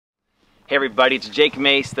Hey everybody, it's Jake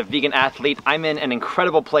Mace, the vegan athlete. I'm in an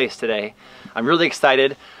incredible place today. I'm really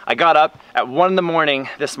excited. I got up at 1 in the morning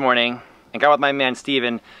this morning and got with my man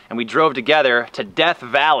Steven, and we drove together to Death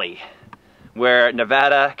Valley, where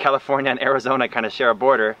Nevada, California, and Arizona kind of share a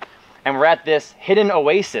border. And we're at this hidden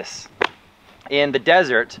oasis in the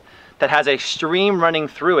desert that has a stream running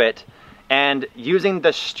through it, and using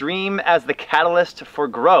the stream as the catalyst for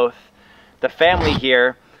growth, the family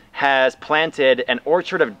here has planted an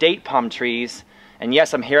orchard of date palm trees. And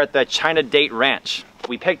yes, I'm here at the China Date Ranch.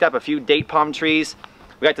 We picked up a few date palm trees.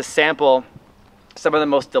 We got to sample some of the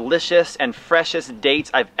most delicious and freshest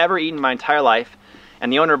dates I've ever eaten in my entire life.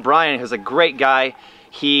 And the owner, Brian, who's a great guy,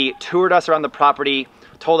 he toured us around the property,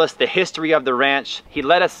 told us the history of the ranch. He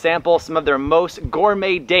let us sample some of their most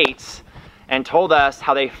gourmet dates and told us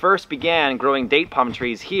how they first began growing date palm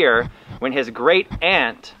trees here when his great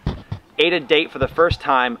aunt ate a date for the first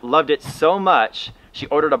time, loved it so much, she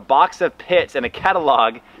ordered a box of pits and a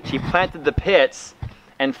catalog. She planted the pits,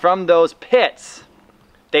 and from those pits,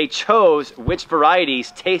 they chose which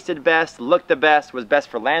varieties tasted best, looked the best, was best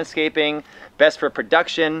for landscaping, best for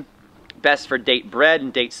production, best for date bread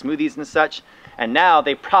and date smoothies and such. And now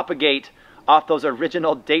they propagate off those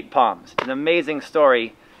original date palms. An amazing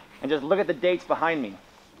story. And just look at the dates behind me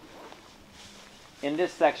in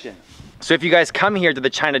this section. So if you guys come here to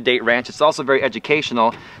the China Date Ranch, it's also very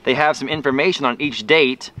educational. They have some information on each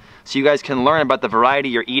date so you guys can learn about the variety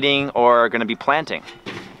you're eating or going to be planting.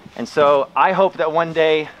 And so I hope that one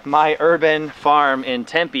day my urban farm in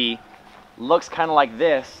Tempe looks kind of like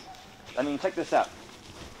this. I mean, check this out.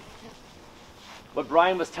 What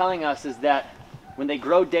Brian was telling us is that when they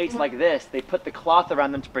grow dates like this, they put the cloth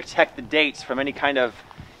around them to protect the dates from any kind of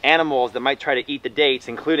animals that might try to eat the dates,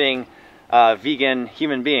 including vegan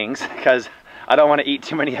human beings, because I don't want to eat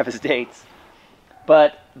too many of his dates.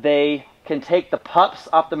 But they can take the pups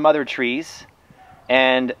off the mother trees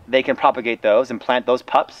and they can propagate those and plant those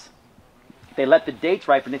pups. They let the dates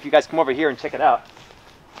ripen. If you guys come over here and check it out,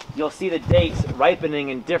 you'll see the dates ripening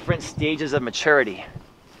in different stages of maturity.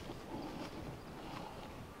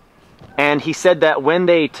 And he said that when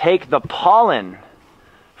they take the pollen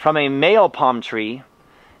from a male palm tree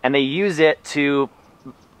and they use it to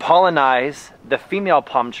pollinize the female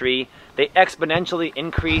palm tree, they exponentially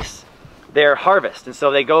increase their harvest. And so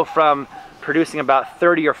they go from producing about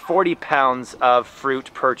 30 or 40 pounds of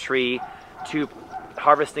fruit per tree to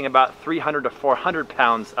harvesting about 300 to 400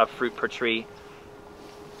 pounds of fruit per tree.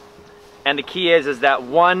 And the key is that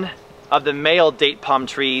one of the male date palm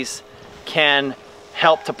trees can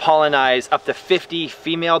help to pollinize up to 50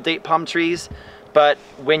 female date palm trees, but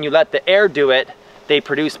when you let the air do it, they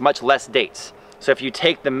produce much less dates. So if you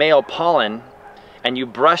take the male pollen and you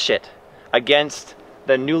brush it against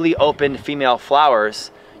the newly opened female flowers,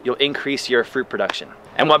 you'll increase your fruit production.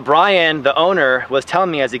 And what Brian, the owner, was telling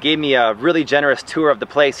me as he gave me a really generous tour of the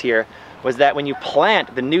place here was that when you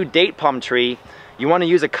plant the new date palm tree, you want to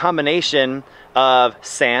use a combination of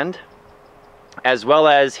sand, as well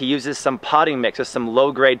as he uses some potting mix, or some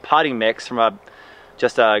low-grade potting mix from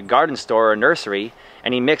just a garden store or a nursery,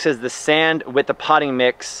 and he mixes the sand with the potting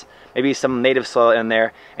mix, maybe some native soil in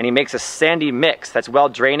there, and he makes a sandy mix that's well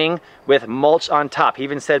draining with mulch on top. He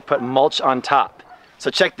even said put mulch on top. So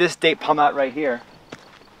check this date palm out right here.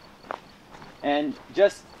 And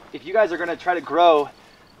just, if you guys are gonna try to grow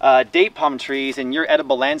date palm trees in your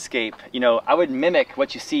edible landscape, you know, I would mimic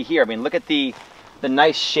what you see here. I mean, look at the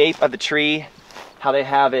nice shape of the tree, how they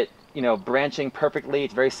have it, you know, branching perfectly.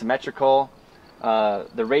 It's very symmetrical.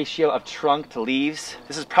 The ratio of trunk to leaves.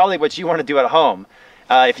 This is probably what you want to do at home.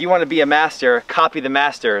 If you want to be a master, copy the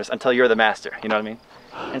masters until you're the master, you know what I mean?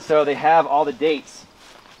 And so they have all the dates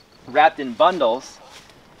wrapped in bundles.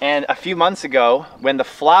 And a few months ago, when the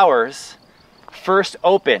flowers first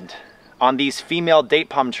opened on these female date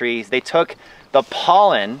palm trees, they took the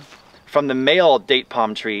pollen from the male date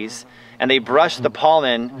palm trees and they brushed the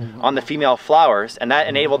pollen on the female flowers, and that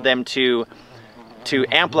enabled them to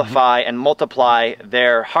amplify and multiply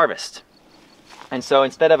their harvest. And so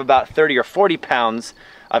instead of about 30 or 40 pounds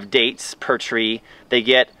of dates per tree, they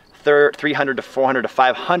get 300 to 400 to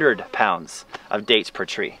 500 pounds of dates per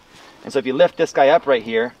tree. And so if you lift this guy up right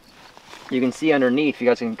here, you can see underneath, you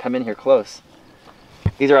guys can come in here close,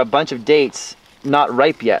 these are a bunch of dates not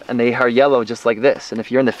ripe yet, and they are yellow just like this. And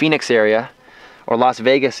if you're in the Phoenix area, or Las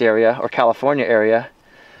Vegas area, or California area,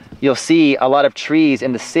 you'll see a lot of trees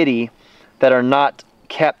in the city that are not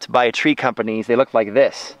kept by tree companies. They look like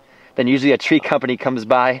this. Then usually a tree company comes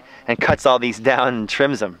by and cuts all these down and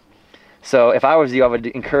trims them. So if I was you, I would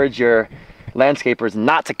encourage your landscapers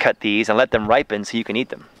not to cut these and let them ripen so you can eat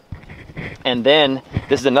them. And then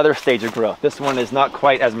this is another stage of growth. This one is not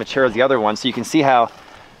quite as mature as the other one. So you can see how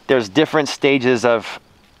there's different stages of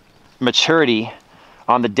maturity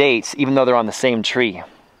on the dates, even though they're on the same tree.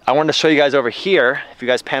 I wanted to show you guys over here, if you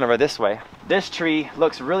guys pan over this way. This tree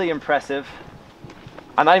looks really impressive.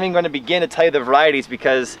 I'm not even going to begin to tell you the varieties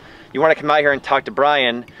because you want to come out here and talk to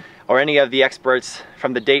Brian or any of the experts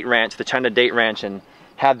from the date ranch, the China Date Ranch, and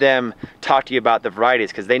have them talk to you about the varieties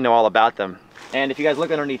because they know all about them. And if you guys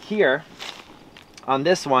look underneath here, on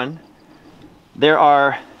this one, there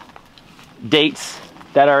are dates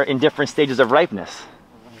that are in different stages of ripeness.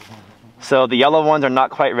 So the yellow ones are not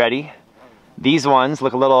quite ready. These ones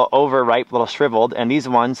look a little overripe, a little shriveled, and these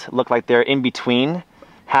ones look like they're in between,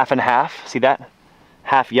 half and half. See that?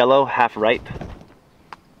 Half yellow, half ripe.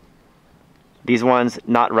 These ones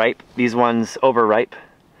not ripe, these ones overripe,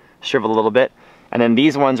 shriveled a little bit. And then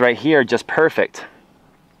these ones right here, just perfect.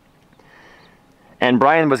 And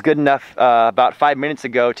Brian was good enough about 5 minutes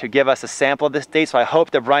ago to give us a sample of this date, so I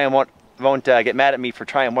hope that Brian won't get mad at me for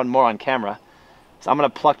trying one more on camera. So I'm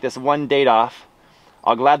gonna pluck this one date off.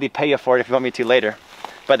 I'll gladly pay you for it if you want me to later.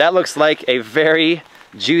 But that looks like a very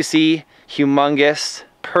juicy, humongous,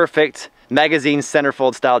 perfect magazine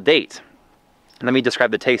centerfold style date. Let me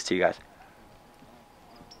describe the taste to you guys.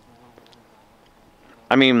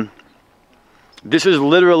 I mean, this is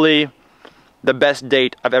literally the best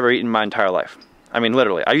date I've ever eaten in my entire life. I mean,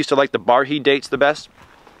 literally. I used to like the Barhi dates the best.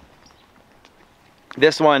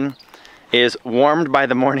 This one is warmed by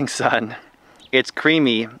the morning sun. It's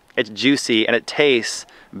creamy, it's juicy, and it tastes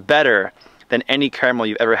better than any caramel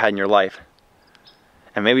you've ever had in your life.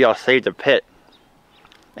 And maybe I'll save the pit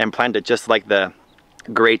and plant it just like the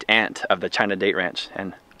great aunt of the China Date Ranch.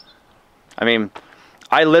 And I mean,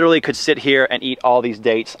 I literally could sit here and eat all these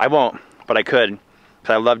dates. I won't, but I could,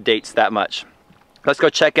 because I love dates that much. Let's go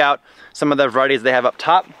check out some of the varieties they have up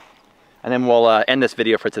top, and then we'll end this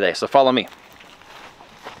video for today. So follow me.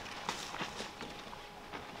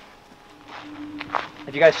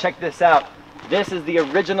 If you guys check this out, this is the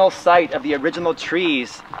original site of the original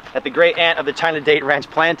trees that the great aunt of the China Date Ranch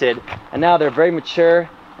planted. And now they're very mature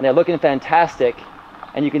and they're looking fantastic.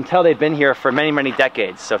 And you can tell they've been here for many, many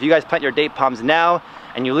decades. So if you guys plant your date palms now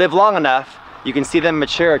and you live long enough, you can see them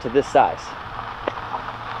mature to this size.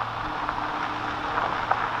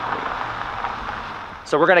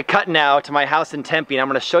 So we're gonna cut now to my house in Tempe, and I'm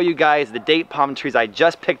gonna show you guys the date palm trees I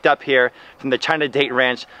just picked up here from the China Date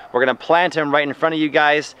Ranch. We're gonna plant them right in front of you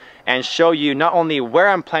guys and show you not only where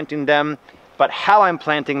I'm planting them, but how I'm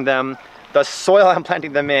planting them, the soil I'm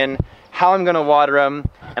planting them in, how I'm gonna water them,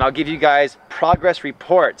 and I'll give you guys progress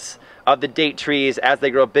reports of the date trees as they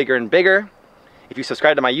grow bigger and bigger. If you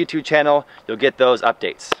subscribe to my YouTube channel, you'll get those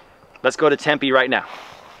updates. Let's go to Tempe right now.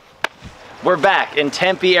 We're back in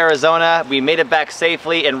Tempe, Arizona. We made it back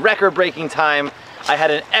safely in record-breaking time. I had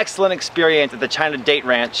an excellent experience at the China Date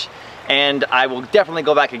Ranch, and I will definitely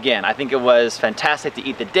go back again. I think it was fantastic to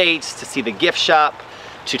eat the dates, to see the gift shop,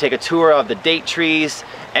 to take a tour of the date trees,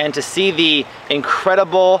 and to see the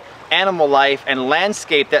incredible animal life and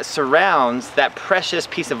landscape that surrounds that precious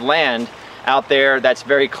piece of land out there that's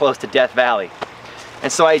very close to Death Valley.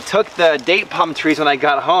 And so I took the date palm trees when I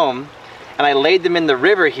got home, and I laid them in the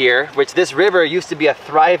river here, which this river used to be a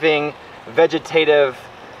thriving vegetative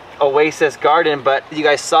oasis garden, but you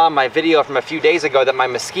guys saw in my video from a few days ago that my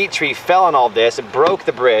mesquite tree fell on all this. It broke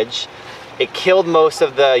the bridge. It killed most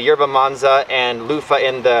of the yerba manza and loofah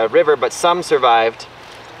in the river, but some survived.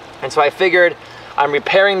 And so I figured I'm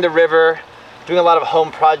repairing the river, doing a lot of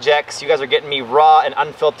home projects. You guys are getting me raw and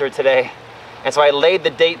unfiltered today. And so I laid the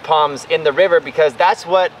date palms in the river because that's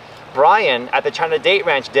what Brian at the China Date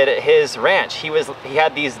Ranch did at his ranch. He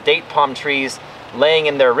had these date palm trees laying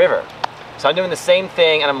in their river. So I'm doing the same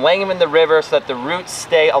thing, and I'm laying them in the river so that the roots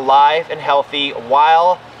stay alive and healthy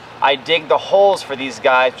while I dig the holes for these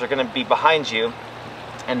guys, which are gonna be behind you.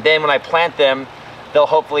 And then when I plant them, they'll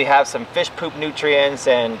hopefully have some fish poop nutrients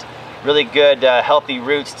and really good healthy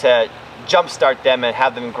roots to jumpstart them and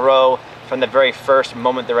have them grow from the very first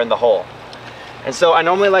moment they're in the hole. And so I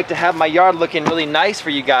normally like to have my yard looking really nice for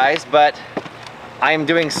you guys, but I am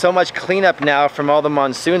doing so much cleanup now from all the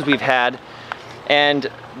monsoons we've had.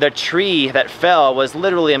 And the tree that fell was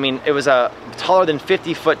literally, I mean, it was a taller than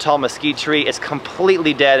 50-foot tall mesquite tree. It's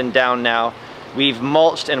completely dead and down now. We've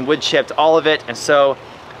mulched and wood chipped all of it. And so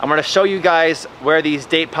I'm gonna show you guys where these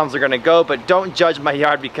date palms are gonna go, but don't judge my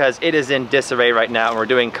yard because it is in disarray right now and we're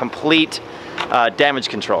doing complete damage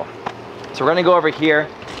control. So we're gonna go over here.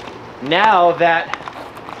 Now that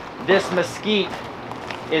this mesquite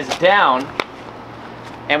is down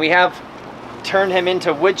and we have turned him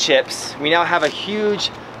into wood chips, we now have a huge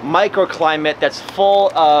microclimate that's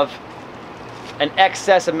full of an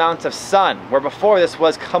excess amount of sun, where before this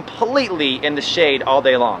was completely in the shade all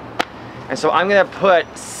day long. And so I'm gonna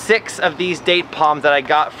put 6 of these date palms that I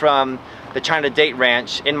got from the China Date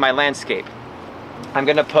Ranch in my landscape. I'm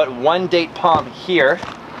gonna put 1 date palm here,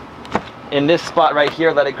 in this spot right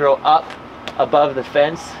here, let it grow up above the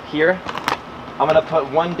fence here. I'm gonna put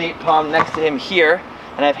 1 date palm next to him here,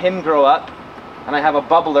 and have him grow up, and I have a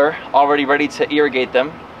bubbler already ready to irrigate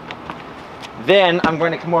them. Then I'm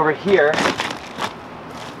going to come over here,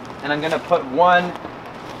 and I'm gonna put 1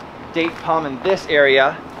 date palm in this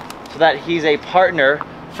area, so that he's a partner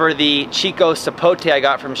for the Chico Sapote I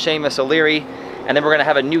got from Seamus O'Leary. And then we're gonna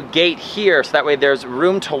have a new gate here, so that way there's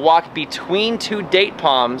room to walk between 2 date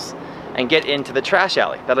palms and get into the trash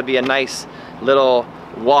alley. That'll be a nice little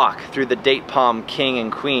walk through the date palm king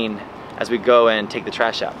and queen as we go and take the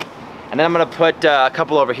trash out. And then I'm gonna put a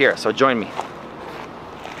couple over here, so join me.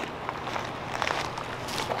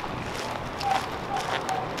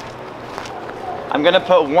 I'm gonna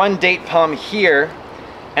put 1 date palm here,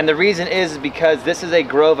 and the reason is because this is a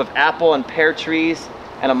grove of apple and pear trees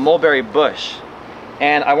and a mulberry bush.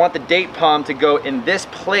 And I want the date palm to go in this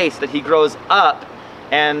place that he grows up,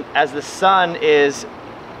 and as the sun is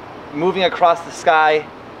moving across the sky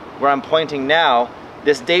where I'm pointing now,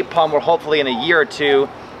 this date palm will hopefully in a year or 2,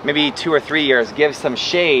 maybe 2 or 3 years, give some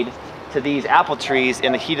shade to these apple trees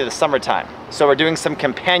in the heat of the summertime. So we're doing some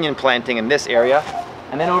companion planting in this area.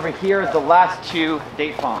 And then over here is the last 2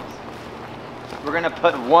 date palms. We're gonna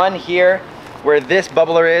put 1 here where this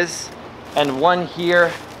bubbler is, and 1 here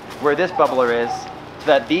where this bubbler is, so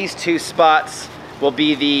that these 2 spots will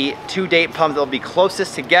be the 2 date palms that will be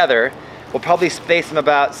closest together. We'll probably space them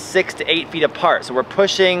about 6 to 8 feet apart. So we're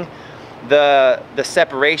pushing the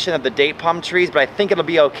separation of the date palm trees, but I think it'll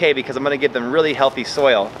be okay because I'm gonna give them really healthy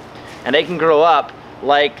soil. And they can grow up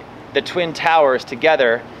like the Twin Towers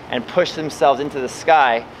together and push themselves into the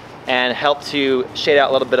sky and help to shade out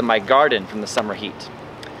a little bit of my garden from the summer heat.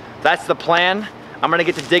 That's the plan. I'm gonna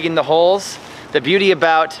get to digging the holes. The beauty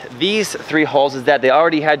about these 3 holes is that they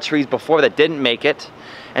already had trees before that didn't make it.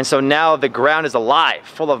 And so now the ground is alive,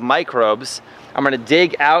 full of microbes. I'm gonna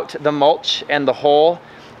dig out the mulch and the hole,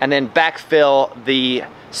 and then backfill the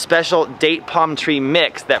special date palm tree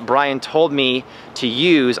mix that Brian told me to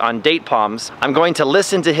use on date palms. I'm going to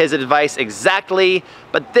listen to his advice exactly,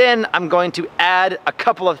 but then I'm going to add a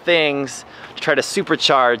couple of things to try to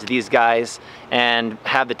supercharge these guys and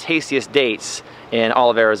have the tastiest dates in all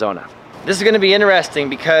of Arizona. This is gonna be interesting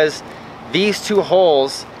because these 2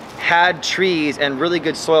 holes had trees and really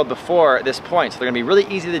good soil before this point, so they're gonna be really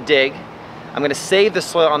easy to dig. I'm gonna save the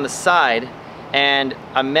soil on the side and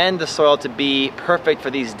amend the soil to be perfect for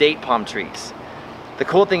these date palm trees. The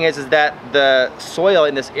cool thing is that the soil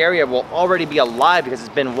in this area will already be alive because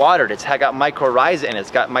it's been watered. It's got mycorrhiza in it, it's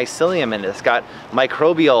got mycelium in it, it's got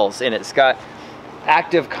microbials in it, it's got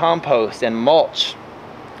active compost and mulch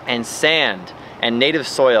and sand and native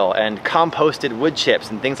soil and composted wood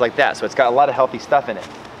chips and things like that. So it's got a lot of healthy stuff in it.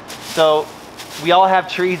 So we all have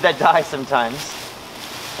trees that die sometimes.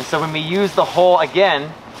 And so when we use the hole again,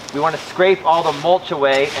 we want to scrape all the mulch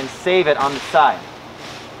away and save it on the side.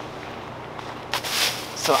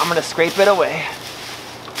 So I'm going to scrape it away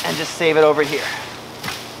and just save it over here.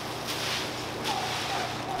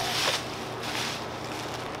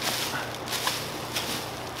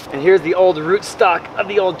 And here's the old rootstock of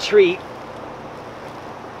the old tree.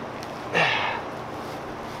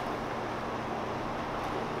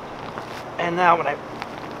 And now when I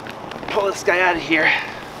pull this guy out of here,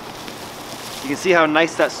 you can see how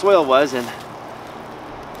nice that soil was, and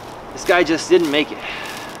this guy just didn't make it.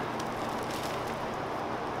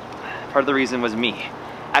 Part of the reason was me.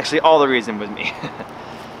 Actually, all the reason was me.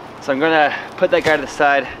 So I'm gonna put that guy to the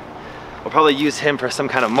side. We'll probably use him for some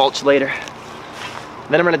kind of mulch later. And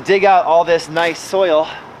then I'm gonna dig out all this nice soil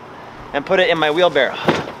and put it in my wheelbarrow.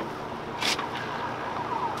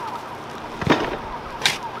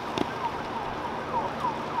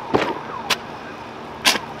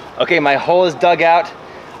 Okay, my hole is dug out.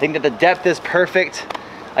 I think that the depth is perfect.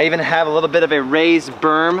 I even have a little bit of a raised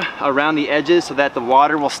berm around the edges so that the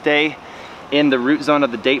water will stay in the root zone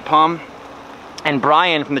of the date palm. And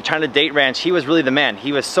Brian from the China Date Ranch, he was really the man.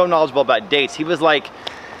 He was so knowledgeable about dates. He was like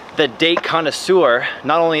the date connoisseur,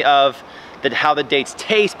 not only of how the dates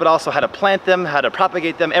taste, but also how to plant them, how to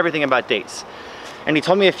propagate them, everything about dates. And he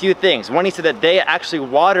told me a few things. One, he said that they actually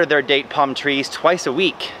water their date palm trees twice a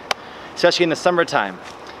week, especially in the summertime.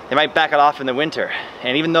 They might back it off in the winter.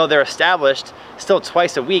 And even though they're established, still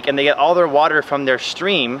twice a week, and they get all their water from their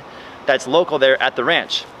stream that's local there at the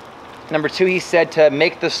ranch. Number 2, he said to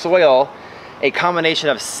make the soil a combination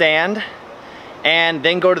of sand and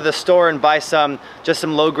then go to the store and buy just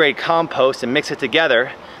some low-grade compost and mix it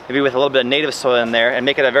together, maybe with a little bit of native soil in there, and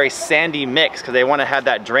make it a very sandy mix because they want to have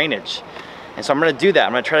that drainage. And so I'm going to do that.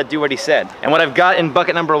 I'm going to try to do what he said. And what I've got in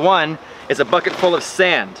bucket number 1 is a bucket full of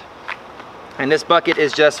sand. And this bucket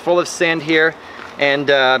is just full of sand here, and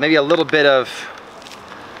maybe a little bit of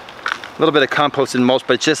compost and mulch,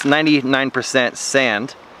 but it's just 99%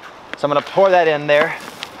 sand. So I'm going to pour that in there,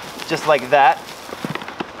 just like that.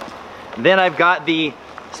 Then I've got the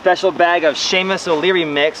special bag of Seamus O'Leary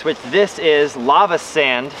mix, which this is lava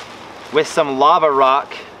sand with some lava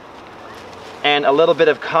rock and a little bit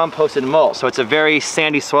of compost and mulch. So it's a very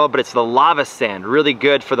sandy soil, but it's the lava sand, really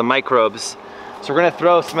good for the microbes. So we're gonna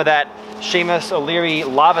throw some of that Seamus O'Leary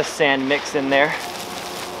lava sand mix in there.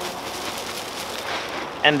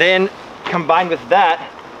 And then combined with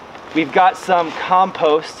that, we've got some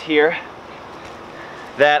compost here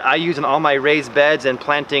that I use in all my raised beds and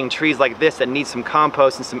planting trees like this that need some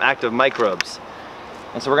compost and some active microbes.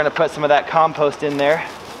 And so we're gonna put some of that compost in there.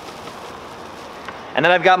 And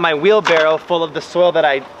then I've got my wheelbarrow full of the soil that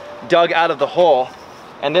I dug out of the hole.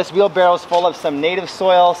 And this wheelbarrow is full of some native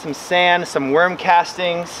soil, some sand, some worm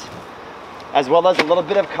castings, as well as a little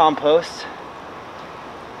bit of compost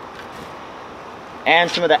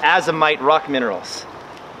and some of the azomite rock minerals.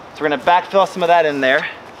 So we're gonna backfill some of that in there.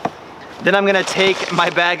 Then I'm gonna take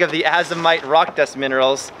my bag of the azomite rock dust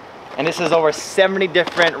minerals, and this is over 70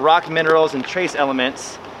 different rock minerals and trace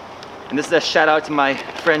elements. And this is a shout out to my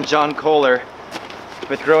friend John Kohler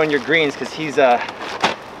with Growing Your Greens, because he's a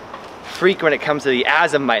freak when it comes to the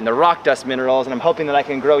azomite and the rock dust minerals, and I'm hoping that I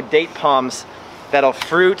can grow date palms that'll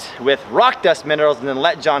fruit with rock dust minerals, and then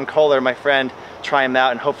let John Kohler, my friend, try them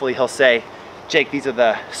out, and hopefully he'll say, Jake, these are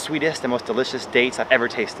the sweetest and most delicious dates I've ever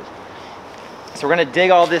tasted. So we're gonna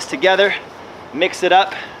dig all this together, mix it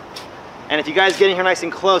up, and if you guys get in here nice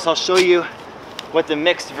and close, I'll show you what the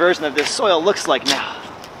mixed version of this soil looks like now.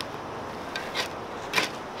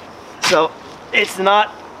 So it's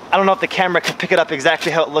not, I don't know if the camera can pick it up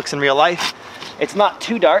exactly how it looks in real life. It's not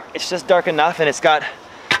too dark, it's just dark enough, and it's got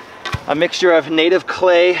a mixture of native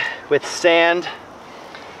clay with sand.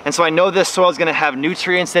 And so I know this soil is gonna have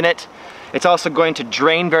nutrients in it. It's also going to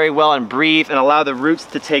drain very well and breathe and allow the roots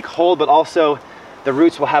to take hold, but also the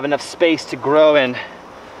roots will have enough space to grow and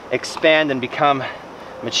expand and become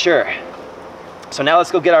mature. So now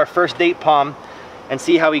let's go get our first date palm and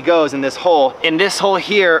see how he goes in this hole. In this hole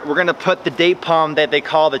here, we're gonna put the date palm that they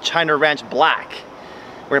call the China Ranch Black.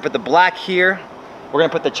 We're gonna put the black here, we're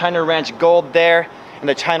gonna put the China Ranch Gold there, and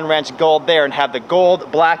the China Ranch Gold there, and have the gold,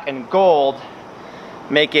 black, and gold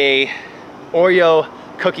make a Oreo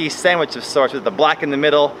cookie sandwich of sorts with the black in the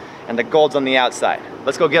middle and the golds on the outside.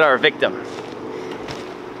 Let's go get our victim.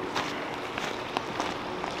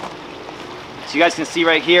 So you guys can see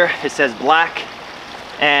right here, it says black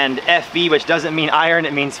and FB, which doesn't mean iron,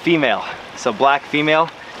 it means female. So black, female.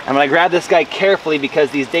 I'm gonna grab this guy carefully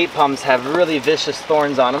because these date palms have really vicious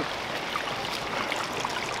thorns on them.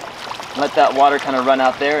 Let that water kind of run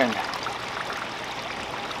out there, and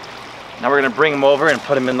now we're gonna bring him over and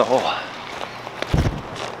put him in the hole.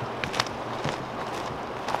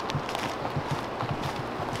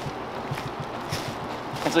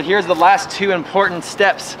 And so here's the last 2 important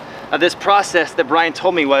steps of this process that Brian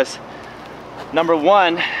told me was, number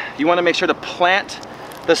 1, you want to make sure to plant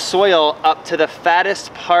the soil up to the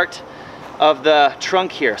fattest part of the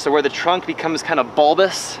trunk here. So where the trunk becomes kind of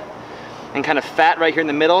bulbous and kind of fat right here in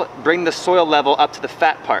the middle, bring the soil level up to the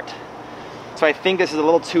fat part. So I think this is a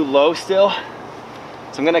little too low still.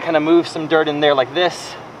 So I'm gonna kind of move some dirt in there like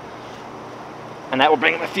this, and that will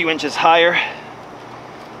bring it a few inches higher.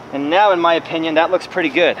 And now, in my opinion, that looks pretty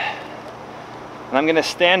good. And I'm gonna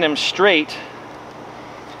stand him straight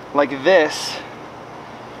like this,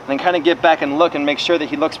 and then kind of get back and look and make sure that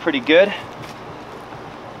he looks pretty good.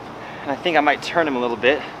 And I think I might turn him a little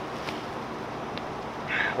bit,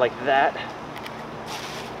 like that.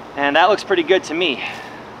 And that looks pretty good to me.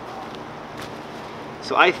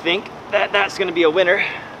 So I think that that's gonna be a winner.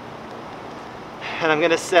 And I'm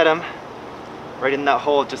gonna set him right in that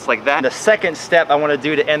hole just like that. The second step I want to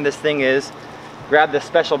do to end this thing is grab this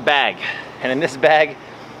special bag. And in this bag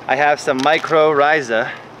I have some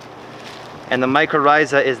mycorrhiza, and the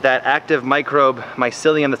mycorrhiza is that active microbe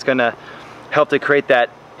mycelium that's going to help to create that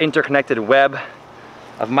interconnected web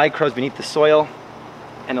of microbes beneath the soil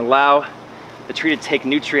and allow the tree to take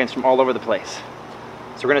nutrients from all over the place.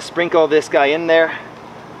 So we're going to sprinkle this guy in there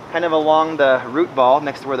kind of along the root ball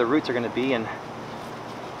next to where the roots are going to be, and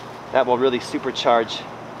that will really supercharge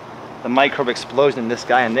the microbe explosion in this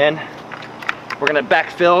guy. And then we're gonna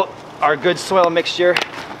backfill our good soil mixture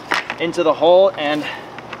into the hole and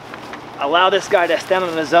allow this guy to stand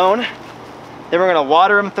on his own. Then we're gonna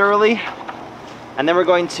water him thoroughly, and then we're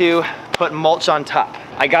going to put mulch on top.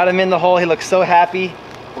 I got him in the hole, he looks so happy.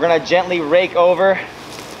 We're gonna gently rake over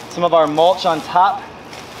some of our mulch on top.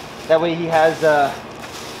 That way he has a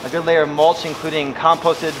good layer of mulch, including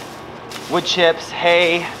composted wood chips,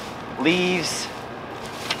 hay, leaves,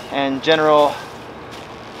 and general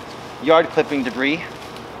yard clipping debris.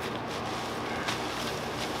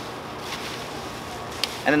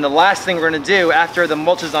 And then the last thing we're gonna do after the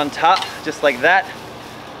mulch is on top, just like that,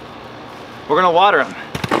 we're gonna water them.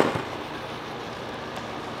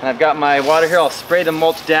 And I've got my water here. I'll spray the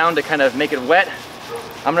mulch down to kind of make it wet.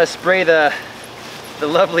 I'm gonna spray the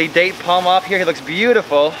lovely date palm off here. He looks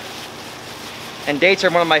beautiful. And dates are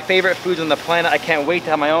one of my favorite foods on the planet. I can't wait to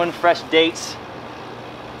have my own fresh dates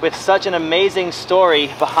with such an amazing story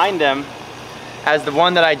behind them as the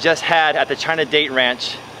one that I just had at the China Date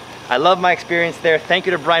Ranch. I love my experience there. Thank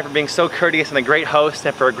you to Brian for being so courteous and a great host,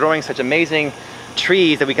 and for growing such amazing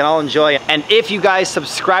trees that we can all enjoy. And if you guys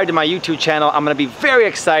subscribe to my YouTube channel, I'm gonna be very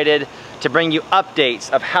excited to bring you updates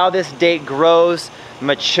of how this date grows,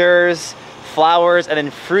 matures, flowers, and then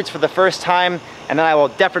fruits for the first time. And then I will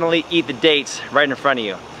definitely eat the dates right in front of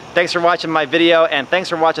you. Thanks for watching my video, and thanks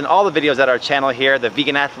for watching all the videos at our channel here, the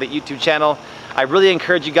Vegan Athlete YouTube channel. I really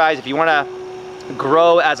encourage you guys, if you wanna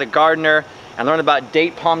grow as a gardener and learn about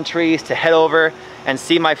date palm trees, to head over and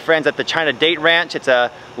see my friends at the China Date Ranch. It's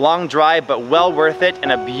a long drive, but well worth it,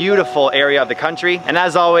 in a beautiful area of the country. And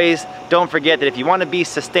as always, don't forget that if you wanna be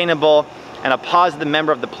sustainable and a positive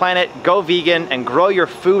member of the planet, go vegan and grow your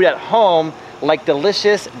food at home like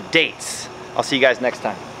delicious dates. I'll see you guys next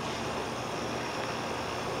time.